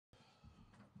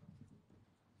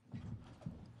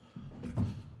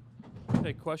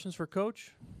Okay, questions for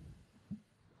Coach?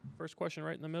 First question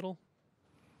right in the middle.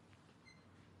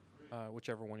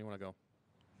 Whichever one you want to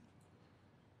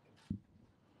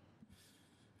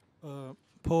go.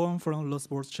 Paul from the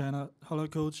Sports Channel. Hello,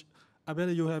 Coach. I bet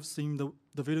you have seen the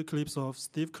video clips of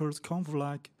Steve Kerr's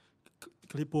comfort-like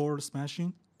clipboard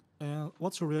smashing.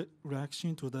 What's your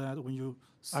reaction to that when you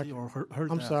see or heard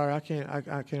that? I'm sorry, I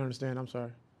can't understand. I'm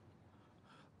sorry.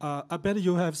 I bet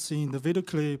you have seen the video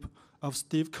clip of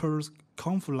Steve Kerr's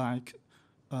comfort-like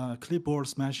clipboard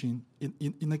smashing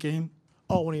in the game.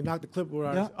 Oh, when he knocked the clipboard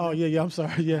out. Yeah. Oh, yeah. I'm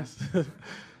sorry. Yes.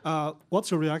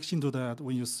 What's your reaction to that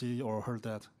when you see or heard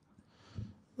that?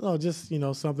 Oh, just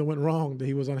something went wrong that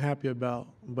he was unhappy about.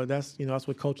 But that's that's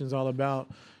what coaching's all about.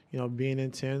 Being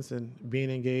intense and being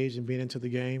engaged and being into the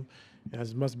game. And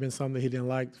it must have been something that he didn't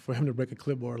like for him to break a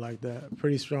clipboard like that.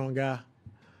 Pretty strong guy.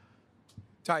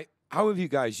 Ty, how have you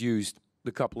guys used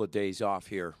the couple of days off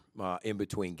here in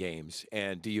between games?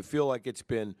 And do you feel like it's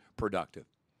been productive?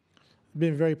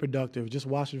 Been very productive. Just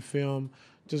watching film,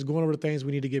 just going over the things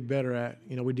we need to get better at.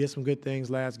 We did some good things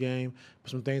last game, but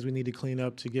some things we need to clean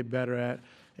up to get better at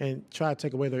and try to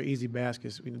take away their easy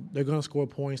baskets. They're going to score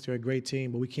points. They're a great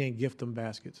team, but we can't gift them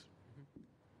baskets.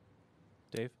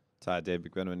 Dave? Ty, Dave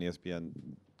McBenwin, ESPN.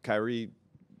 Kyrie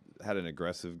had an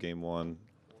aggressive game one,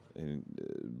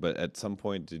 but at some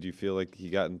point, did you feel like he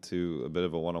got into a bit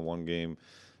of a one-on-one game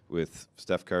with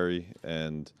Steph Curry?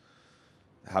 And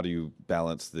how do you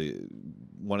balance the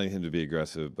wanting him to be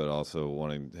aggressive but also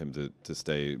wanting him to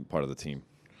stay part of the team?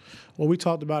 Well, we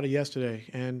talked about it yesterday,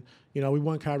 and we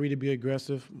want Kyrie to be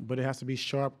aggressive, but it has to be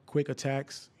sharp, quick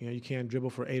attacks. You can't dribble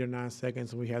for 8 or 9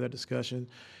 seconds, and we had that discussion,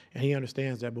 and he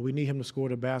understands that. But we need him to score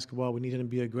the basketball. We need him to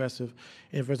be aggressive.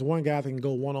 And if there's one guy that can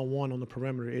go one-on-one on the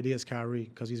perimeter, it is Kyrie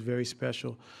because he's very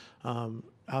special.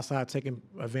 Outside taking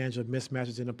advantage of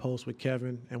mismatches in the post with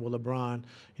Kevin and with LeBron,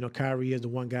 Kyrie is the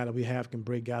one guy that we have can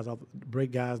break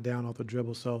guys down off the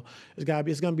dribble. So it's going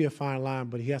to be a fine line,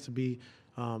 but he has to be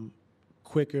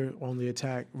quicker on the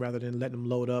attack rather than letting them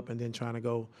load up and then trying to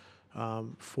go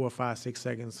 4, 5, 6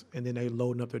 seconds, and then they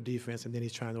loading up their defense, and then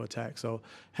he's trying to attack. So it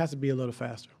has to be a little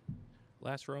faster.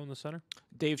 Last row in the center.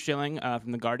 Dave Schilling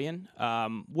from The Guardian.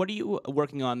 What are you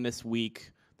working on this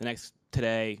week,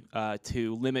 today,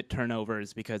 to limit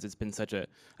turnovers because it's been such an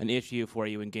issue for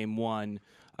you in Game 1?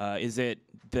 Is it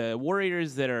the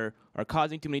Warriors that are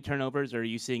causing too many turnovers, or are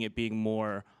you seeing it being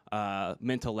more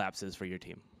mental lapses for your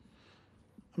team?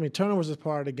 I mean, turnovers is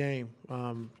part of the game.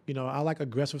 I like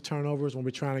aggressive turnovers when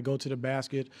we're trying to go to the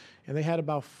basket. And they had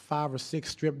about 5 or 6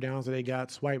 strip downs that they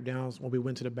got, swipe downs when we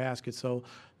went to the basket. So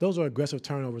those are aggressive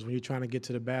turnovers when you're trying to get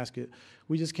to the basket.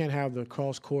 We just can't have the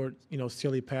cross-court,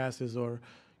 silly passes or,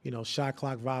 shot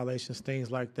clock violations, things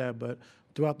like that. But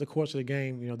throughout the course of the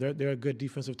game, they're a good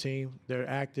defensive team. They're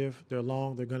active. They're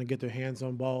long. They're going to get their hands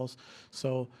on balls.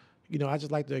 So, I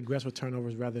just like the aggressive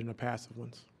turnovers rather than the passive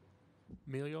ones.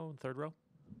 Emilio in third row.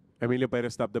 Emilio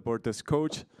Perez, Top Deportes.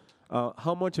 Coach,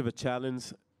 how much of a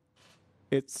challenge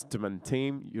it's to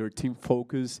maintain your team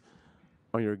focus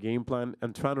on your game plan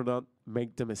and try to not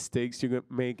make the mistakes you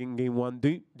make in Game 1?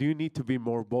 Do you need to be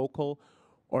more vocal,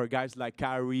 or guys like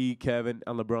Kyrie, Kevin,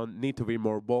 and LeBron need to be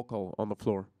more vocal on the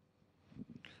floor?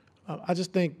 I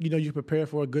just think, you prepare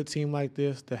for a good team like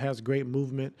this that has great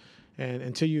movement, and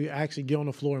until you actually get on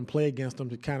the floor and play against them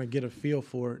to kind of get a feel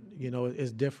for it,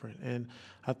 it's different. And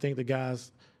I think the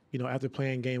guys, after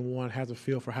playing Game 1, have a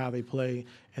feel for how they play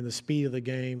and the speed of the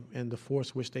game and the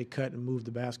force which they cut and move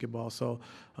the basketball. So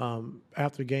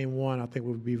after Game 1, I think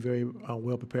we'll be very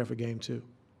well prepared for Game 2.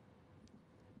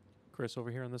 Chris over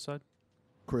here on this side.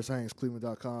 Chris Haynes,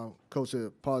 Cleveland.com. Coach, I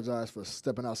apologize for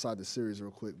stepping outside the series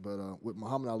real quick, but with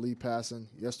Muhammad Ali passing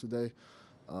yesterday,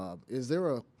 is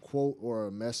there a quote or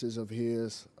a message of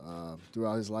his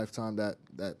throughout his lifetime that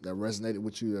resonated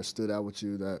with you, that stood out with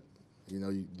you, that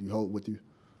you hold with you?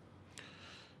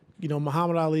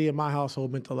 Muhammad Ali in my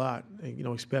household meant a lot,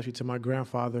 especially to my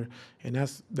grandfather. And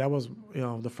that was,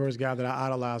 the first guy that I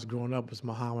idolized growing up was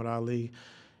Muhammad Ali.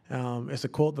 It's a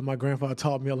quote that my grandfather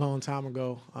taught me a long time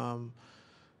ago.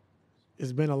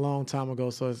 It's been a long time ago,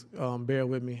 so bear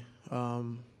with me.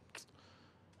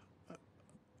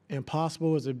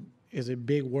 Impossible is a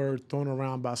big word thrown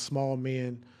around by small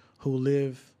men who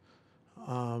live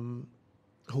in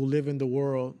the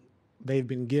world they've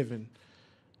been given.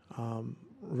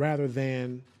 Rather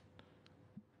than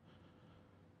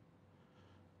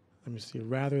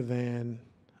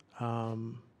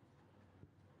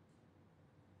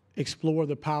explore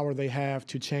the power they have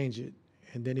to change it.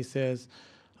 And then he says,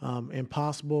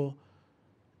 impossible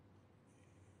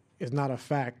is not a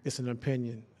fact, it's an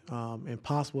opinion.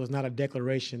 Impossible is not a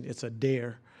declaration, it's a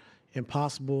dare.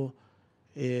 Impossible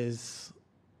is,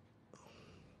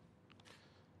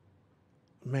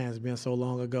 man, it's been so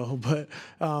long ago, but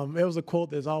it was a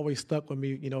quote that's always stuck with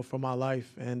me, for my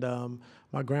life. And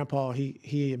my grandpa,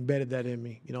 he embedded that in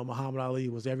me. Muhammad Ali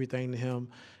was everything to him,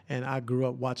 and I grew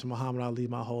up watching Muhammad Ali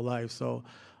my whole life. So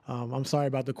I'm sorry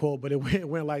about the quote, but it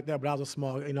went like that. But I was a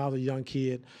small, I was a young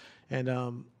kid,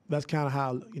 and that's kind of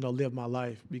how I, lived my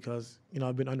life, because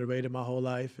I've been underrated my whole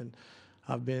life, and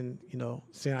I've been,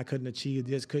 saying I couldn't achieve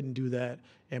this, couldn't do that,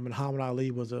 and Muhammad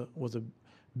Ali was a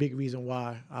big reason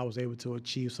why I was able to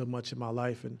achieve so much in my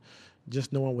life. And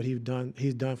just knowing what he's done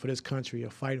for this country,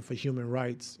 of fighting for human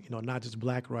rights, not just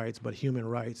black rights, but human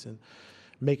rights, and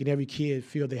making every kid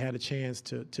feel they had a chance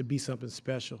to be something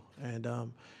special. And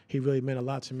he really meant a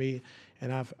lot to me.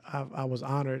 And I was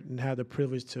honored and had the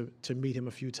privilege to meet him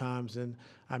a few times. And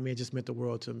it just meant the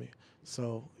world to me.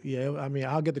 So, yeah,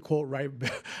 I'll get the quote right.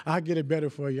 I'll get it better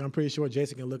for you. I'm pretty sure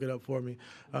Jason can look it up for me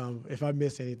if I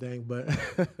miss anything. But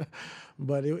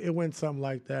but it went something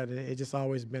like that, and it just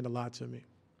always meant a lot to me.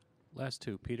 Last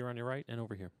two. Peter on your right and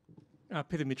over here.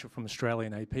 Peter Mitchell from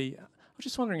Australian AP. I was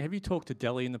just wondering, have you talked to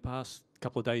Delhi in the past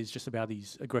couple of days just about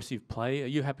his aggressive play? Are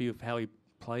you happy with how he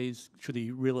plays? Should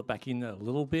he reel it back in a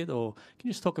little bit, or can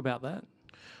you just talk about that?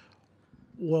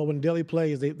 Well, when Delhi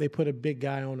plays, they put a big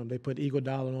guy on him. They put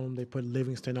Iguodala on him. They put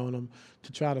Livingston on him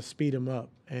to try to speed him up.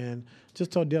 And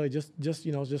just told Delhi, just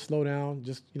slow down,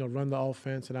 just run the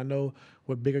offense. And I know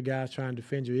with bigger guys trying to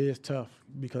defend you, it is tough,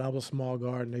 because I was a small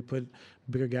guard and they put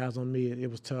bigger guys on me.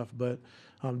 It was tough, but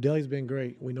Delhi's been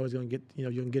great. We know he's going to get, you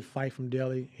can get fight from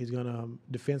Delhi. He's going to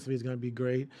defensively, he's going to be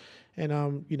great.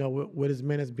 And with his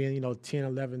minutes being 10,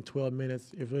 11, 12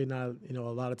 minutes, it's really not a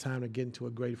lot of time to get into a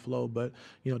great flow. But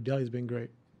Delhi's been great.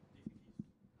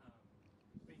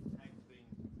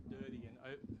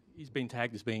 He's been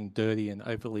tagged as being dirty and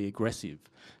overly aggressive.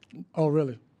 Oh,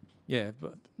 really? Yeah,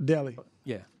 but Delhi.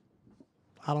 yeah,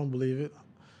 I don't believe it.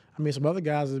 Some other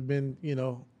guys have been,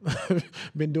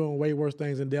 been doing way worse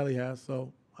things than Delhi has.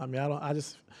 So, I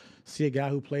just see a guy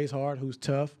who plays hard, who's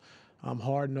tough,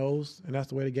 hard-nosed, and that's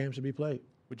the way the game should be played.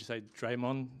 Would you say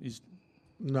Draymond is?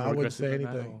 No, I wouldn't say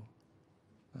anything.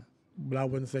 But I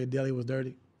wouldn't say Delhi was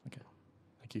dirty. Okay,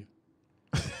 thank you.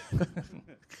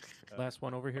 Last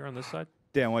one over here on this side.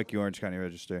 Dan Wyke, Orange County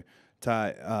Register.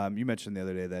 Ty, you mentioned the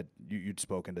other day that you'd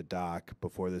spoken to Doc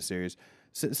before this series.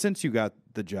 Since you got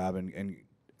the job, and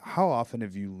how often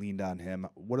have you leaned on him?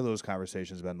 What have those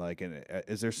conversations been like? And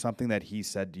is there something that he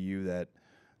said to you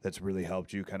that's really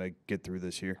helped you kind of get through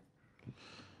this year?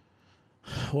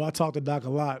 Well, I talk to Doc a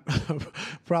lot,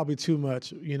 probably too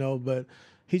much, but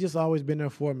he's just always been there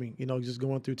for me, just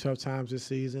going through tough times this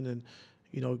season,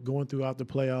 and going throughout the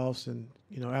playoffs, and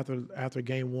after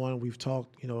game one, we've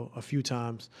talked a few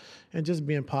times, and just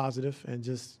being positive, and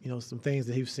just some things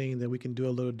that he's seen that we can do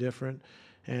a little different,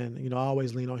 and I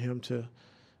always lean on him to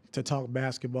talk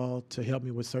basketball, to help me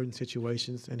with certain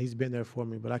situations, and he's been there for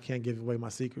me, but I can't give away my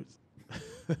secrets.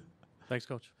 Thanks,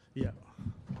 Coach. Yeah.